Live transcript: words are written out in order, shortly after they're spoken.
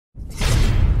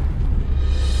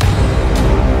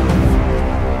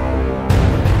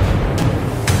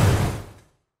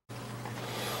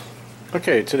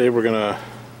Okay, today we're going to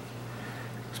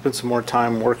spend some more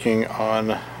time working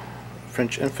on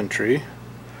French infantry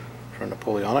for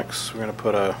Napoleonics. We're going to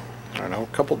put a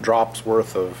couple drops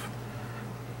worth of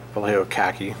Vallejo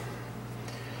khaki,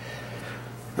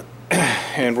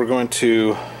 and we're going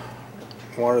to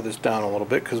water this down a little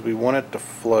bit because we want it to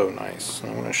flow nice.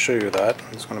 And I'm going to show you that.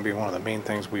 It's going to be one of the main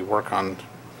things we work on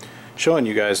showing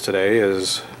you guys today.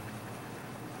 Is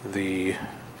the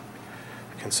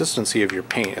consistency of your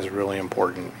paint is really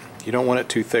important. You don't want it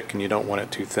too thick and you don't want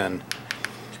it too thin.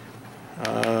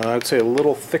 I'd say a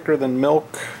little thicker than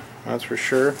milk, that's for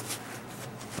sure.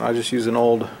 I just use an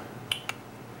old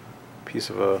piece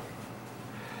of a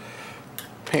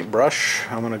paintbrush.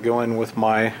 I'm going to go in with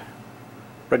my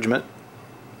regiment,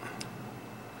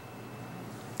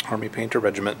 Army Painter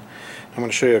Regiment. I'm going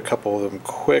to show you a couple of them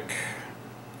quick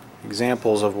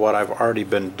examples of what I've already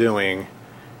been doing,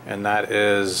 and that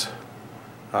is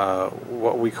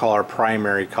what we call our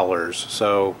primary colors.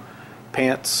 So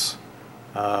pants,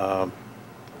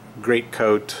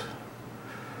 greatcoat,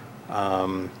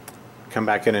 come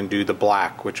back in and do the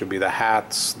black, which would be the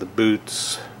hats, the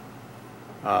boots,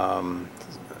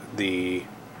 the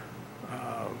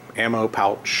ammo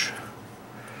pouch.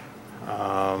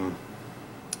 Oh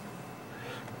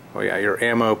yeah, your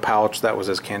ammo pouch, that was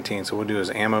his canteen. So we'll do his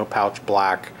ammo pouch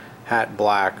black, hat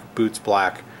black, boots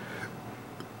black.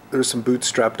 There's some boots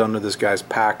strapped under this guy's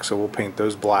pack, so we'll paint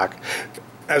those black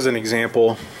as an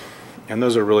example. And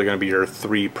those are really going to be your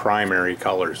three primary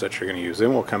colors that you're going to use.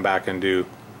 Then we'll come back and do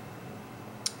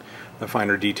the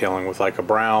finer detailing with like a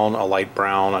brown, a light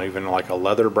brown, or even like a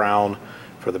leather brown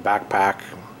for the backpack.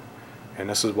 And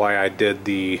this is why I did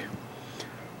the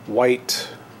white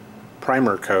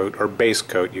primer coat, or base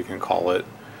coat you can call it,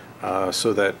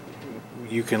 so that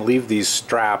you can leave these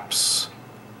straps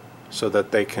so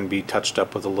that they can be touched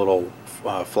up with a little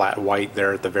flat white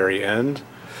there at the very end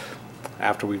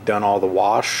after we've done all the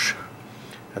wash.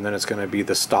 And then it's going to be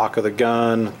the stock of the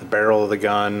gun, the barrel of the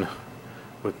gun,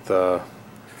 with the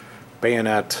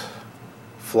bayonet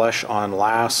flesh on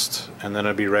last, and then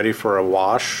it'll be ready for a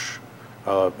wash,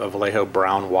 a Vallejo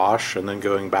brown wash, and then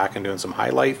going back and doing some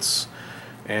highlights,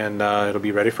 and it'll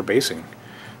be ready for basing.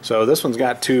 So this one's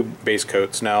got two base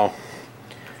coats. Now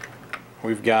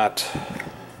we've got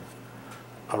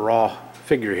a raw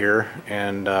figure here,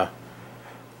 and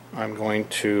I'm going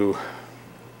to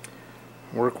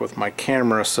work with my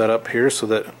camera set up here so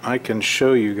that I can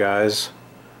show you guys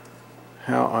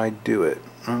how I do it.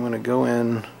 I'm going to go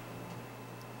in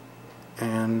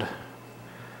and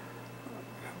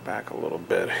back a little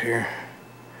bit here,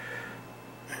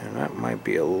 and that might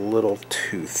be a little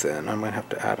too thin. I might have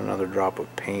to add another drop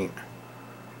of paint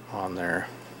on there.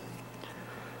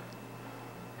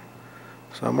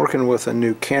 So I'm working with a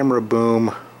new camera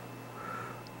boom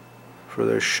for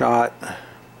this shot.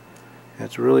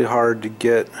 It's really hard to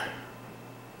get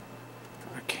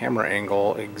a camera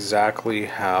angle exactly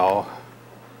how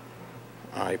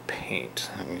I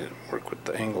paint. I'm going to work with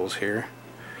the angles here.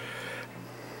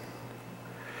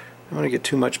 I don't want to get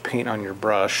too much paint on your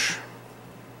brush.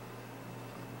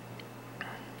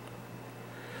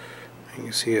 You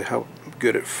can see how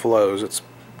good it flows. It's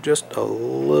just a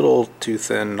little too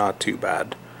thin, not too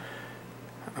bad.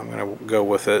 I'm going to go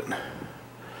with it.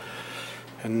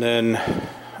 And then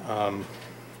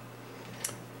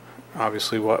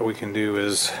obviously what we can do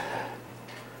is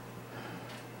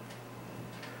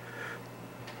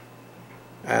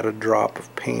add a drop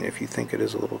of paint if you think it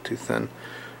is a little too thin.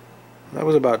 That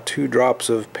was about 2 drops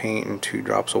of paint and 2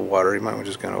 drops of water. You might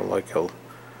just go like a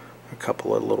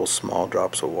couple of little small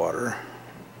drops of water.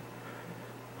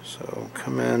 So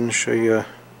come in, show you a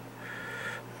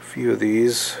few of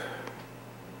these,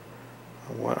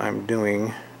 what I'm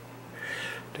doing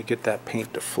to get that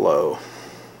paint to flow.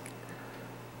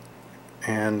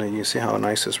 And you see how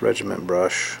nice this regiment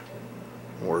brush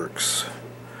works.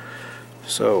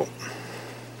 So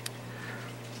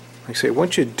like I say,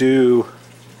 once you do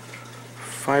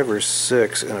 5 or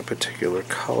 6 in a particular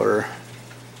color,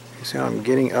 you see how I'm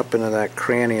getting up into that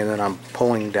cranny, and then I'm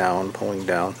pulling down.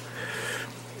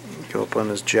 Go up on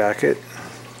this jacket,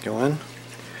 go in,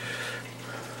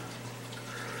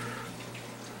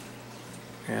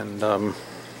 and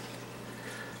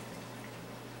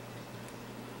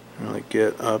really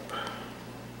get up,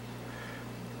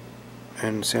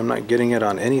 and see I'm not getting it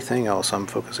on anything else. I'm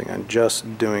focusing on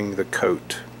just doing the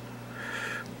coat,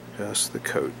 just the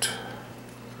coat.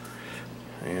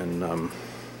 And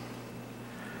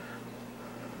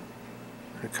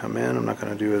I come in, I'm not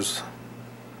going to do his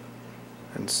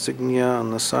insignia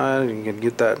on the side. You can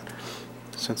get that,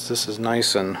 since this is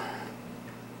nice and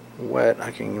wet,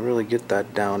 I can really get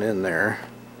that down in there.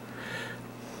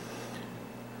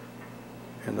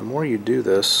 And the more you do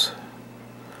this,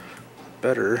 the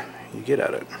better you get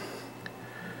at it.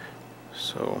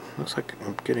 So looks like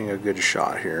I'm getting a good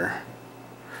shot here.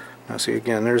 Now see,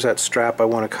 again, there's that strap. I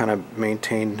want to kind of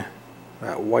maintain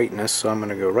that whiteness, so I'm going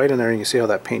to go right in there, and you see how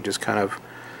that paint just kind of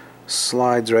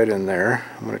slides right in there.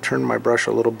 I'm going to turn my brush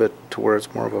a little bit to where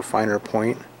it's more of a finer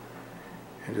point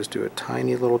and just do a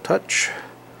tiny little touch.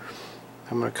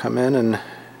 I'm going to come in and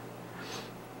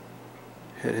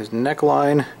hit his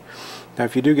neckline. Now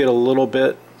if you do get a little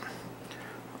bit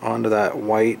onto that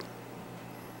white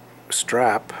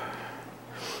strap,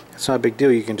 it's not a big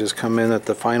deal. You can just come in at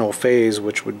the final phase,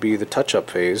 which would be the touch-up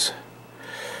phase,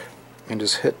 and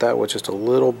just hit that with just a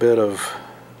little bit of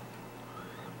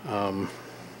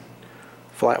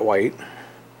flat white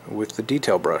with the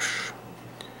detail brush.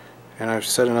 And I've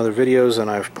said in other videos, and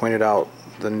I've pointed out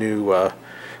the new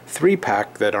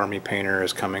 3-pack that Army Painter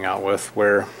is coming out with,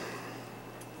 where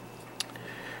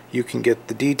you can get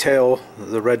the detail,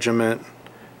 the regiment,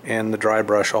 and the dry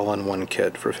brush all in one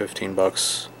kit for 15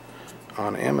 bucks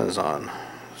on Amazon.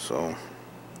 So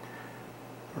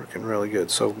working really good.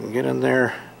 So get in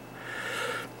there,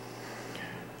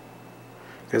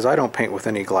 because I don't paint with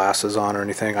any glasses on or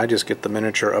anything. I just get the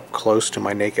miniature up close to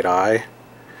my naked eye,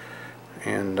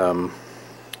 and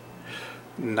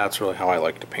that's really how I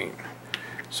like to paint.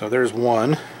 So there's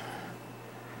one.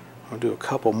 I'll do a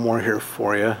couple more here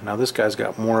for you. Now this guy's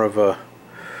got more of a,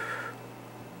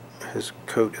 his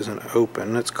coat isn't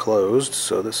open, it's closed,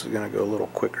 so this is going to go a little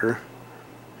quicker.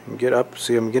 And get up,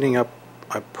 see, I'm getting up,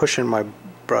 I'm pushing my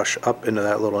brush up into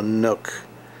that little nook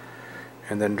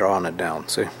and then drawing it down,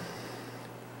 see?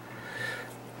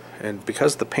 And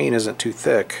because the paint isn't too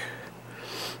thick,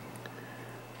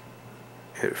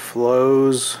 it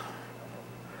flows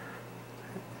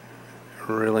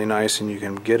really nice, and you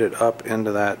can get it up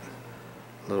into that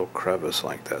little crevice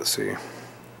like that, see?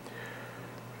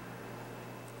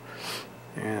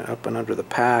 And up and under the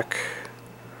pack,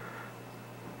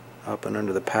 up and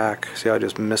under the pack. See, I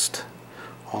just missed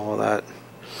all of that.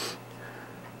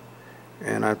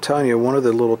 And I'm telling you, one of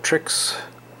the little tricks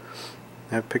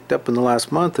I've picked up in the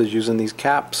last month is using these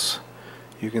caps.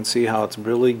 You can see how it's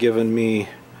really given me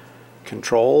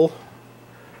control.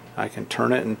 I can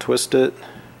turn it and twist it,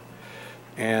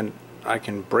 and I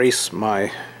can brace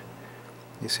my,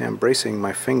 you see I'm bracing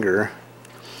my finger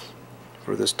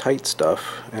for this tight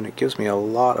stuff, and it gives me a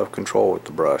lot of control with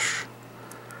the brush.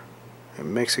 It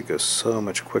makes it go so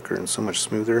much quicker and so much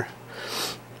smoother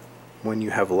when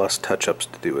you have less touch-ups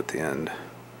to do at the end.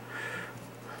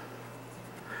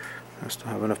 I still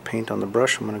have enough paint on the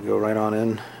brush. I'm going to go right on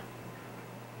in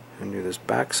and do this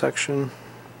back section.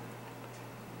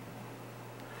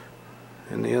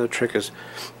 And the other trick is,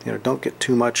 you know, don't get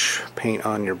too much paint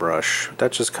on your brush.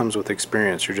 That just comes with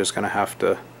experience. You're just going to have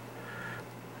to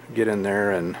get in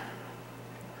there and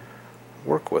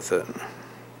work with it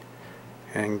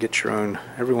and get your own.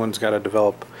 Everyone's got to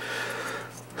develop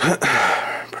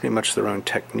pretty much their own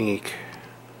technique.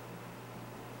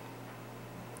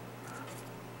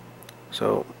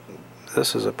 So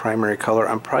this is a primary color.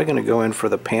 I'm probably going to go in for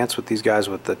the pants with these guys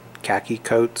with the khaki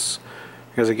coats,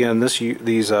 because again, this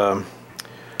is a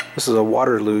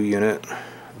Waterloo unit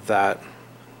that,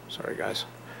 sorry guys,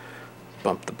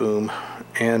 bumped the boom,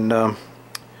 and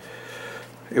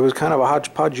it was kind of a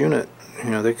hodgepodge unit. You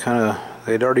know,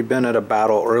 they'd already been at a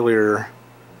battle earlier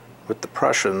with the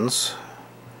Prussians,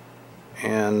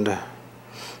 and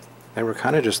they were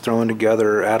kind of just throwing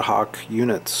together ad hoc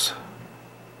units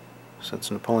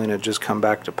since Napoleon had just come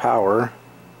back to power.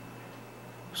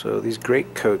 So this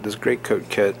greatcoat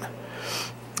kit,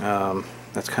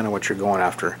 that's kind of what you're going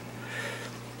after.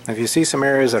 If you see some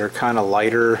areas that are kind of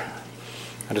lighter,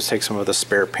 I just take some of the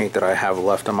spare paint that I have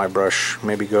left on my brush,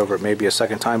 maybe go over it maybe a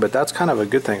second time, but that's kind of a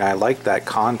good thing. I like that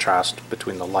contrast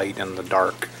between the light and the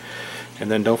dark. And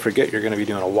then don't forget, you're going to be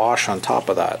doing a wash on top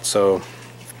of that. So,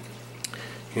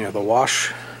 you know, the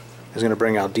wash is going to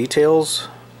bring out details,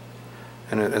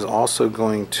 and it is also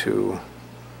going to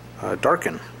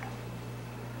darken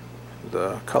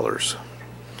the colors.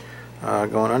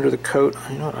 Going under the coat,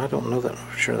 you know what, I don't know that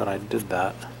I'm sure that I did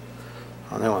that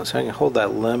on that one. So I can hold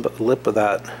that lip of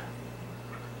that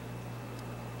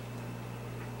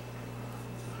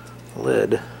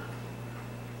lid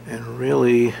and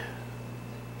really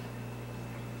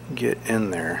get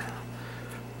in there.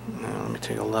 Now, let me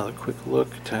take another quick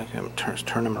look. Turn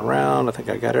him around. I think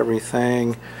I got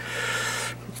everything.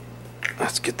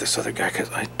 Let's get this other guy,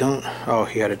 because I don't. Oh,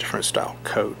 he had a different style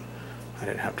coat. I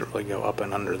didn't have to really go up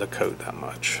and under the coat that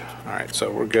much. Alright,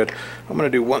 so we're good. I'm going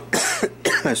to do one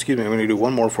excuse me, I'm going to do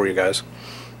one more for you guys.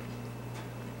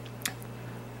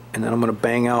 And then I'm going to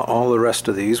bang out all the rest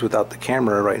of these without the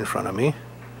camera right in front of me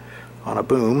on a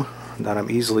boom that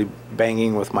I'm easily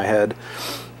banging with my head.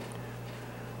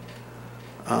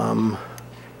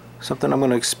 Something I'm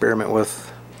going to experiment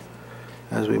with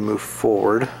as we move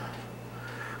forward.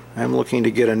 I'm looking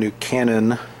to get a new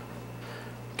Canon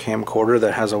camcorder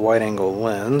that has a wide angle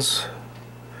lens.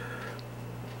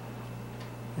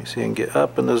 You see I can get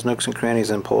up in those nooks and crannies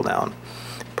and pull down.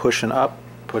 Pushing up,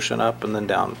 and then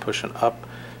down, pushing up,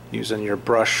 using your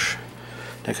brush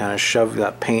to kind of shove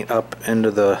that paint up into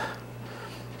the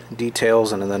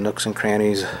details and in the nooks and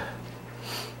crannies,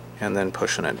 and then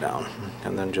pushing it down,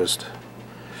 and then just,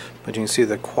 but you can see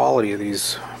the quality of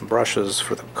these brushes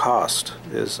for the cost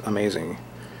is amazing.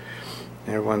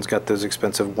 Everyone's got those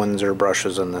expensive Windsor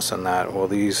brushes and this and that. Well,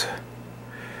 these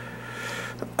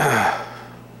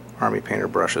Army Painter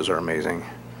brushes are amazing.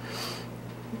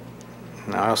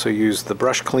 Now I also use the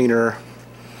brush cleaner.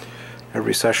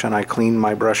 Every session I clean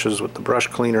my brushes with the brush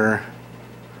cleaner.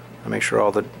 I make sure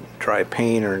all the dry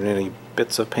paint or any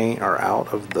bits of paint are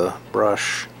out of the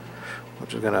brush,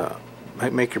 which is gonna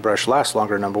make your brush last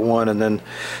longer, number one. And then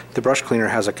the brush cleaner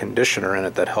has a conditioner in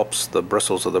it that helps the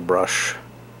bristles of the brush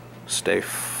stay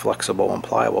flexible and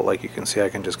pliable. Like you can see, I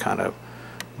can just kind of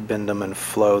bend them and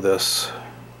flow this.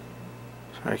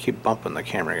 Sorry, I keep bumping the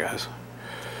camera, guys.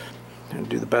 I'm gonna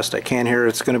do the best I can here.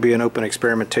 It's going to be an open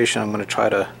experimentation. I'm going to try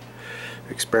to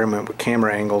experiment with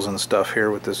camera angles and stuff here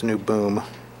with this new boom.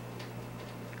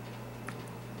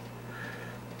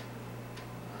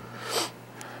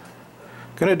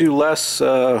 Gonna do less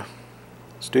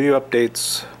studio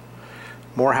updates,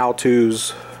 more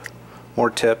how-tos,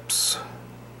 more tips.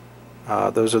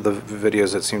 Those are the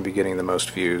videos that seem to be getting the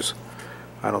most views.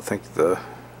 I don't think the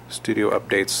studio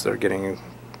updates, they're getting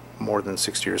more than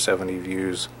 60 or 70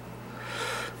 views.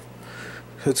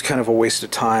 It's kind of a waste of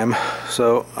time.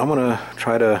 So I'm gonna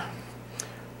try to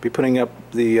be putting up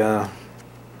the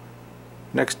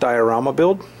next diorama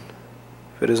build.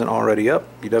 If it isn't already up,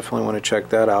 you definitely want to check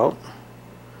that out.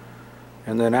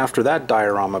 And then after that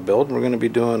diorama build, we're going to be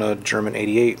doing a German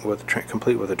 88 with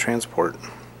complete with a transport.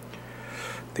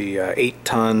 The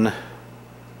 8-ton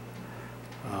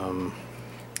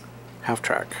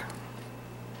half-track.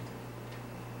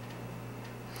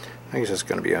 I think it's just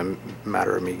going to be a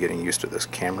matter of me getting used to this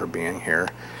camera being here.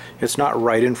 It's not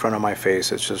right in front of my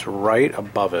face, it's just right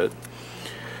above it,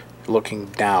 looking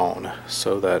down,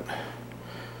 so that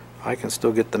I can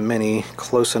still get the Mini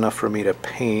close enough for me to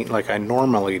paint like I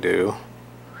normally do,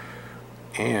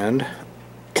 and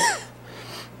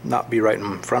not be right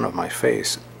in front of my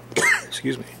face.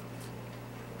 Excuse me.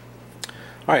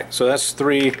 Alright, so that's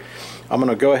 3. I'm going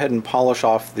to go ahead and polish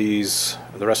off the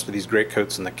rest of these great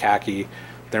coats in the khaki.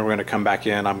 Then we're going to come back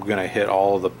in. I'm going to hit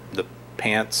all of the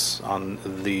pants on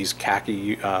these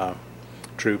khaki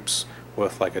troops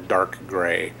with like a dark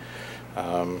gray.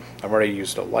 I've already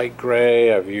used a light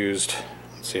gray. I've used,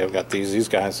 let's see, I've got these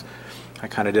guys I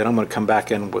kind of did. I'm going to come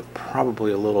back in with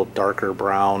probably a little darker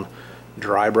brown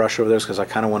dry brush over this, because I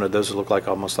kind of wanted those to look like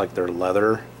almost like they're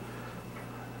leather,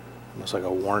 almost like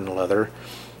a worn leather.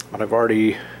 But I've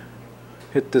already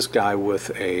hit this guy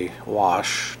with a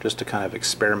wash just to kind of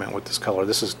experiment with this color.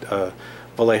 This is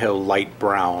Vallejo light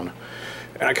brown,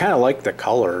 and I kind of like the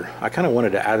color. I kind of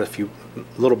wanted to add a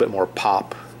little bit more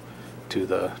pop to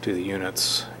the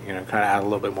units, you know, kind of add a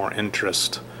little bit more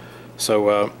interest.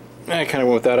 So I kind of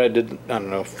went with that. I did, I don't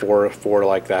know, four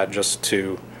like that, just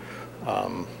to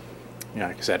you know,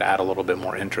 like I said, add a little bit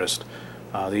more interest.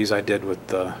 These I did with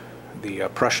the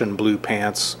Prussian blue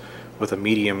pants with a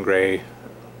medium gray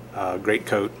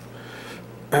greatcoat,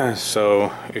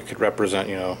 so it could represent,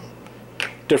 you know,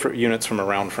 different units from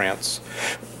around France.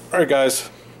 Alright guys,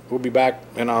 we'll be back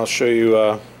and I'll show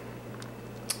you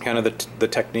kind of the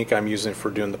technique I'm using for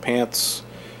doing the pants,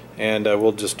 and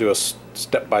we'll just do a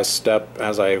step-by-step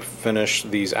as I finish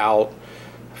these out,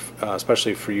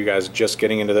 especially for you guys just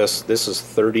getting into this. This is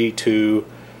 32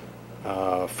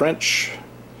 French.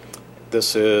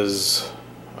 This is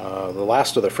the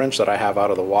last of the French that I have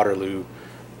out of the Waterloo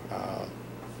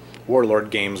Warlord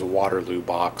Games Waterloo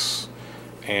box,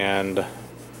 and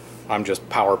I'm just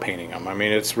power painting them. I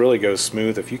mean, it really goes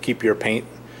smooth if you keep your paint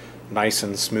nice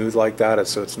and smooth like that,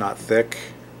 so it's not thick.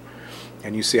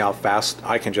 And you see how fast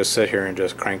I can just sit here and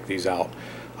just crank these out.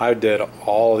 I did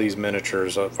all these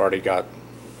miniatures. I've already got,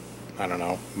 I don't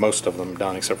know, most of them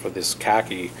done except for this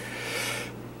khaki.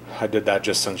 I did that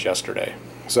just since yesterday.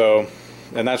 So,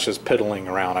 and that's just piddling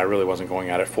around. I really wasn't going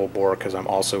at it full bore because I'm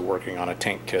also working on a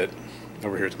tank kit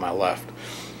over here to my left.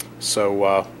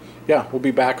 So yeah, we'll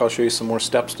be back. I'll show you some more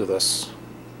steps to this.